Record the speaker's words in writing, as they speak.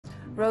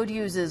Road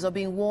users are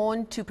being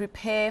warned to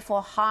prepare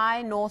for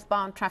high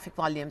northbound traffic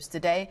volumes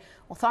today.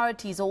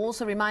 Authorities are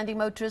also reminding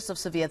motorists of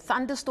severe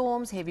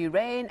thunderstorms, heavy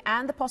rain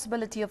and the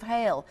possibility of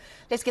hail.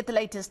 Let's get the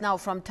latest now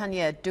from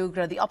Thania,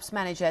 Dhoogra, the ops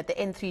manager at the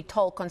N3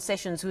 toll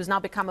concessions, who's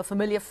now become a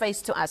familiar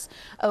face to us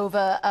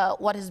over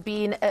what has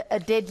been a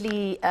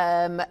deadly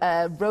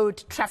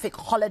road traffic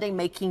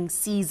holiday-making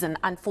season,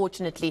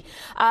 unfortunately.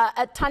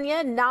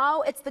 Thania,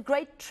 now it's the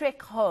great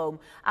trek home.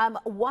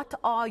 What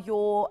are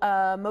your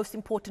most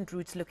important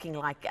routes looking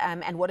like,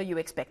 and what are you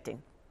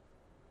expecting?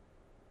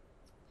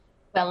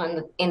 Well, on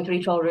the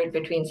N3 toll route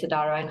between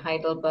Sidara and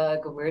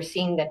Heidelberg, we're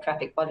seeing that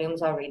traffic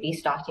volumes are really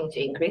starting to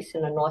increase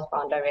in a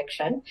northbound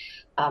direction.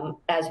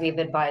 As we've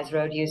advised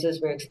road users,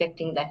 we're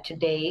expecting that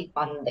today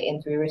on the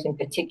N3 route in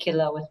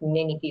particular, with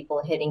many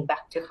people heading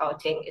back to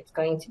Gauteng, it's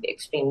going to be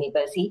extremely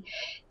busy.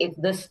 If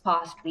this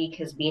past week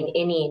has been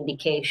any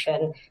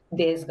indication,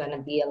 there's going to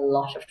be a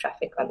lot of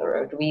traffic on the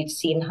road. We've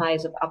seen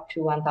highs of up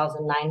to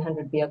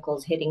 1,900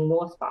 vehicles heading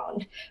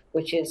northbound,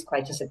 which is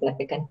quite a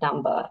significant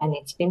number, and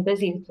it's been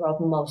busy throughout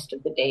most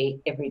of the day,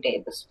 every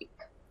day this week.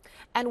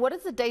 And what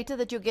is the data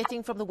that you're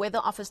getting from the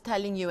weather office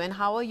telling you, and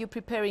how are you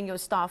preparing your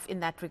staff in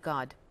that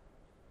regard?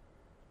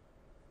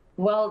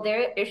 Well,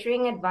 they're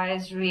issuing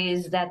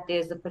advisories that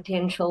there's the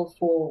potential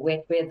for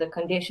wet weather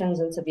conditions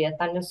and severe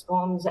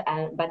thunderstorms.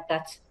 But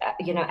that's,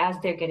 as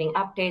they're getting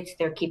updates,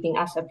 they're keeping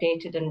us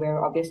updated, and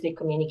we're obviously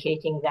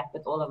communicating that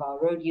with all of our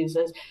road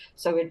users.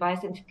 So we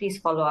advise them to please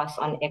follow us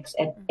on X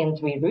at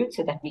N3 Route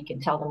so that we can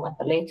tell them what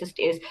the latest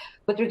is.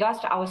 With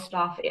regards to our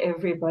staff,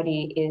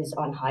 everybody is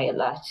on high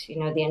alert.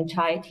 The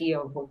entirety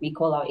of what we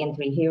call our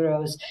N3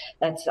 heroes,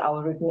 that's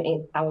our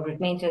route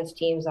maintenance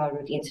teams, our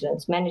route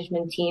incidents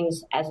management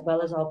teams, as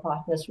well as our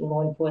partners from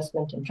law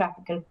enforcement and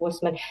traffic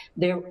enforcement,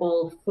 they're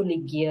all fully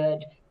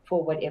geared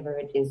for whatever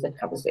it is that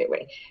comes their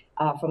way.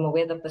 From a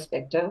weather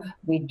perspective,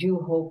 we do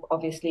hope,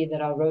 obviously,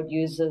 that our road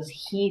users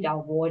heed our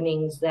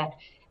warnings that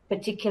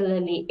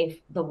particularly if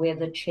the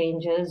weather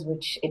changes,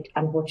 which it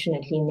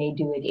unfortunately may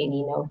do at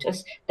any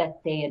notice, that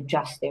they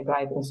adjust their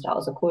driving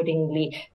styles accordingly,